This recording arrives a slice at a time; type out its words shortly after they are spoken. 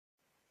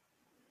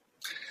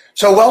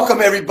So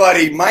welcome,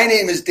 everybody. My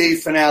name is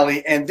Dave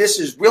Finale, and this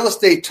is Real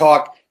Estate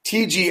Talk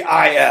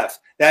TGIF.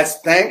 That's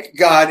thank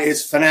God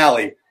it's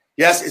finale.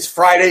 Yes, it's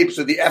Friday,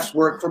 so the F's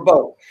work for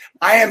both.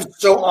 I am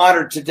so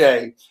honored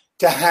today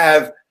to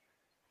have,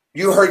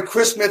 you heard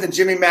Chris Smith and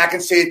Jimmy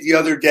Mackin say it the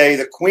other day,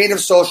 the queen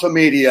of social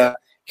media,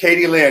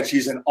 Katie Land.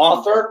 She's an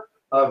author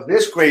of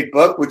this great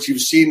book, which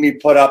you've seen me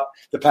put up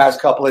the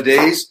past couple of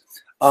days.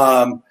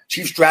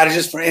 Chief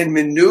strategist for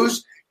Inman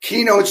News,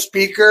 keynote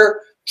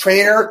speaker,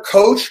 trainer,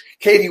 coach.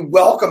 Katie,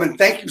 welcome, and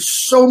thank you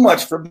so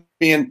much for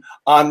being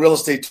on Real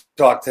Estate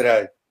Talk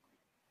today.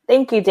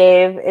 Thank you,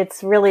 Dave.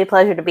 It's really a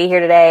pleasure to be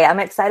here today. I'm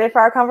excited for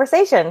our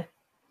conversation.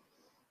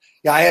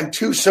 Yeah, I am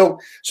too. So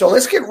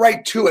let's get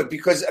right to it,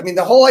 because, I mean,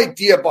 the whole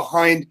idea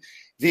behind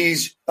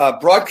these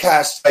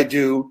broadcasts I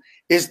do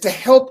is to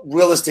help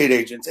real estate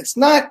agents. It's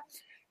not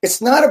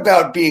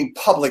about being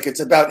public. It's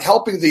about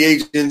helping the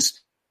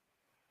agents.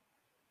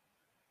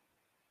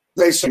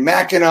 There's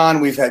Mackin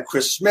on. We've had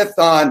Chris Smith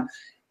on.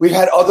 We've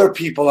had other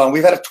people on.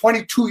 We've had a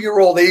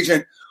 22-year-old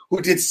agent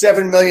who did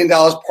 $7 million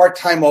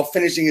part-time while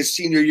finishing his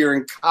senior year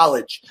in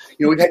college.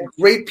 You know, we've had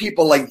great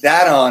people like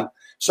that on.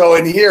 So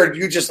in here,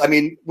 we're just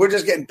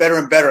getting better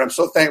and better. I'm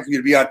so thankful for you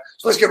to be on.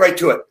 So let's get right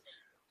to it.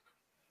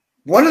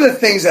 One of the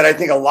things that I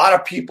think a lot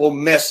of people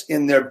miss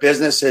in their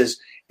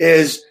businesses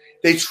is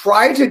they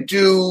try to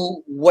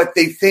do what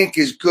they think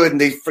is good,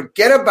 and they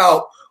forget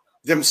about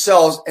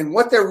themselves and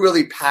what they're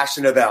really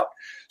passionate about.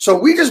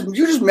 So you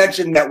just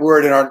mentioned that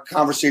word in our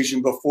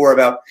conversation before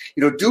about,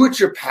 do what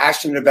you're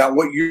passionate about,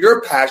 what you're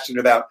passionate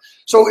about.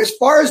 So as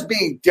far as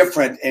being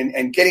different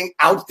and getting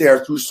out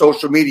there through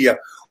social media,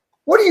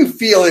 what do you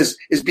feel is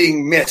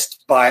being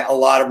missed by a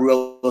lot of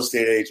real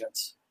estate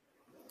agents?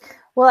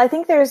 Well, I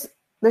think there's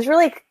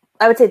really,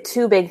 I would say,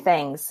 two big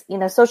things.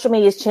 Social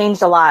media has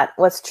changed a lot.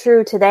 What's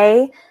true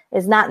today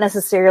is not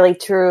necessarily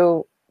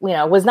true,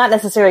 was not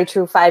necessarily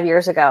true 5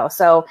 years ago.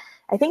 So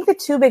I think the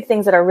two big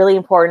things that are really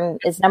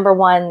important is, number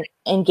one,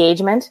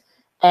 engagement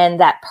and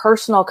that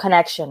personal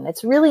connection.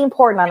 It's really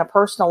important on a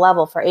personal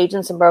level for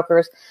agents and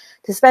brokers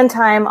to spend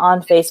time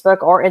on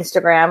Facebook or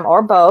Instagram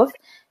or both,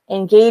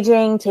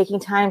 engaging, taking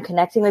time,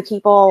 connecting with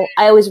people.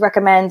 I always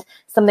recommend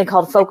something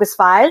called Focus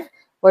 5,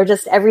 where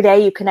just every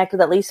day you connect with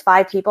at least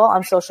 5 people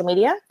on social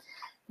media.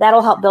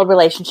 That'll help build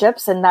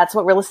relationships, and that's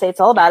what real estate's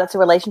all about. It's a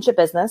relationship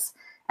business.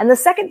 And the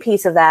second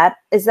piece of that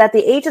is that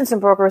the agents and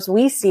brokers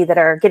we see that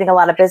are getting a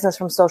lot of business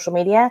from social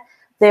media,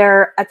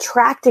 they're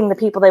attracting the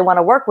people they want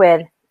to work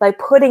with by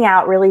putting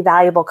out really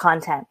valuable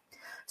content.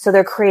 So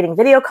they're creating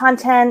video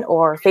content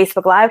or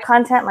Facebook Live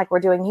content like we're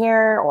doing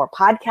here, or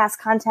podcast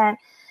content.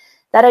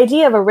 That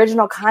idea of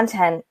original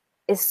content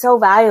is so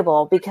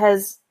valuable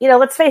because,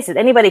 let's face it,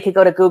 anybody could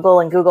go to Google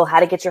and Google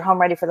how to get your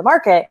home ready for the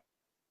market.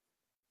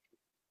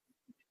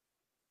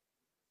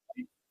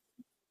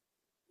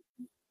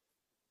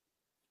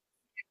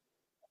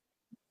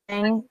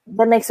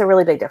 That makes a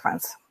really big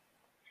difference.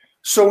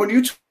 So when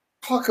you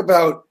talk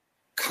about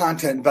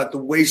content, about the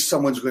way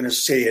someone's going to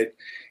say it,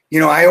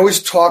 I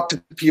always talk to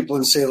people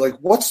and say, like,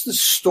 what's the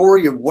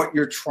story of what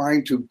you're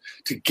trying to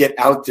get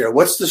out there?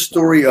 What's the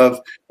story of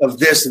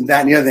this and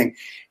that and the other thing?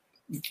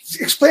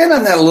 Expand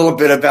on that a little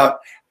bit about,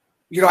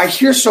 I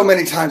hear so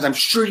many times, I'm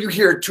sure you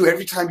hear it too,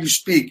 every time you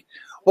speak,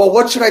 well,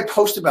 what should I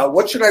post about?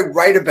 What should I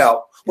write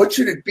about? What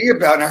should it be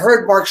about? And I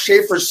heard Mark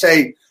Schaefer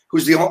say,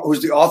 who's the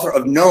author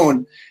of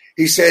Known,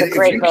 he said,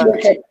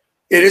 it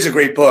is a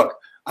great book.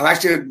 I'm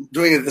actually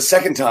doing it the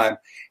second time.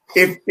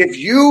 If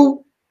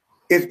you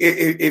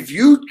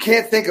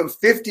can't think of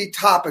 50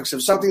 topics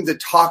of something to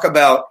talk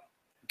about,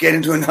 get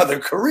into another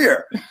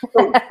career.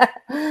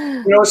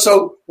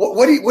 So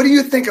what do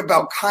you think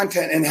about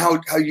content and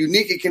how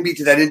unique it can be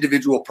to that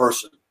individual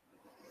person?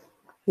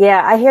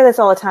 Yeah, I hear this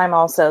all the time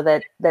also,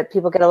 that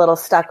people get a little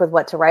stuck with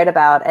what to write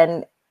about.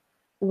 And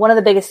one of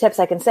the biggest tips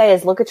I can say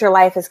is look at your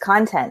life as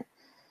content.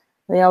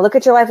 Look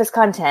at your life as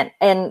content.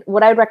 And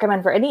what I'd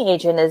recommend for any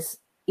agent is,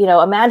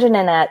 imagine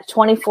in a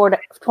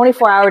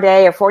 24-hour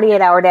day or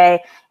 48-hour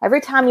day,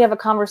 every time you have a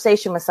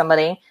conversation with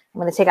somebody,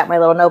 I'm going to take out my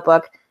little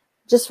notebook,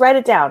 just write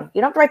it down.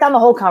 You don't have to write down the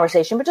whole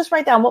conversation, but just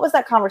write down, what was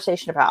that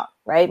conversation about,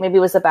 right? Maybe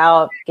it was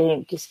about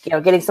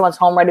getting someone's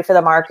home ready for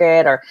the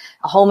market, or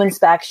a home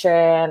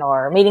inspection,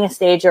 or meeting a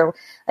stager.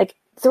 Like,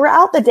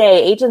 throughout the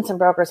day, agents and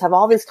brokers have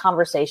all these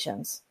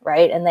conversations,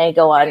 right? And they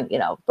go on,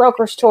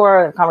 broker's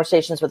tour,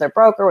 conversations with their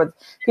broker, with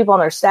people on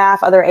their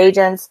staff, other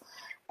agents.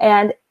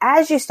 And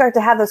as you start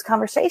to have those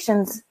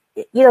conversations,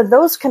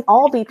 those can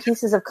all be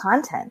pieces of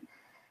content.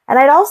 And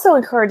I'd also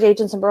encourage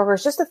agents and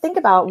brokers just to think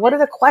about, what are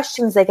the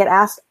questions they get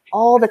asked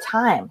all the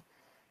time?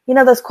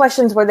 Those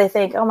questions where they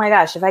think, oh my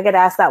gosh, if I get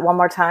asked that one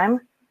more time,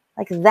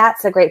 like,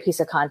 that's a great piece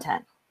of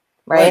content,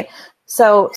 right? So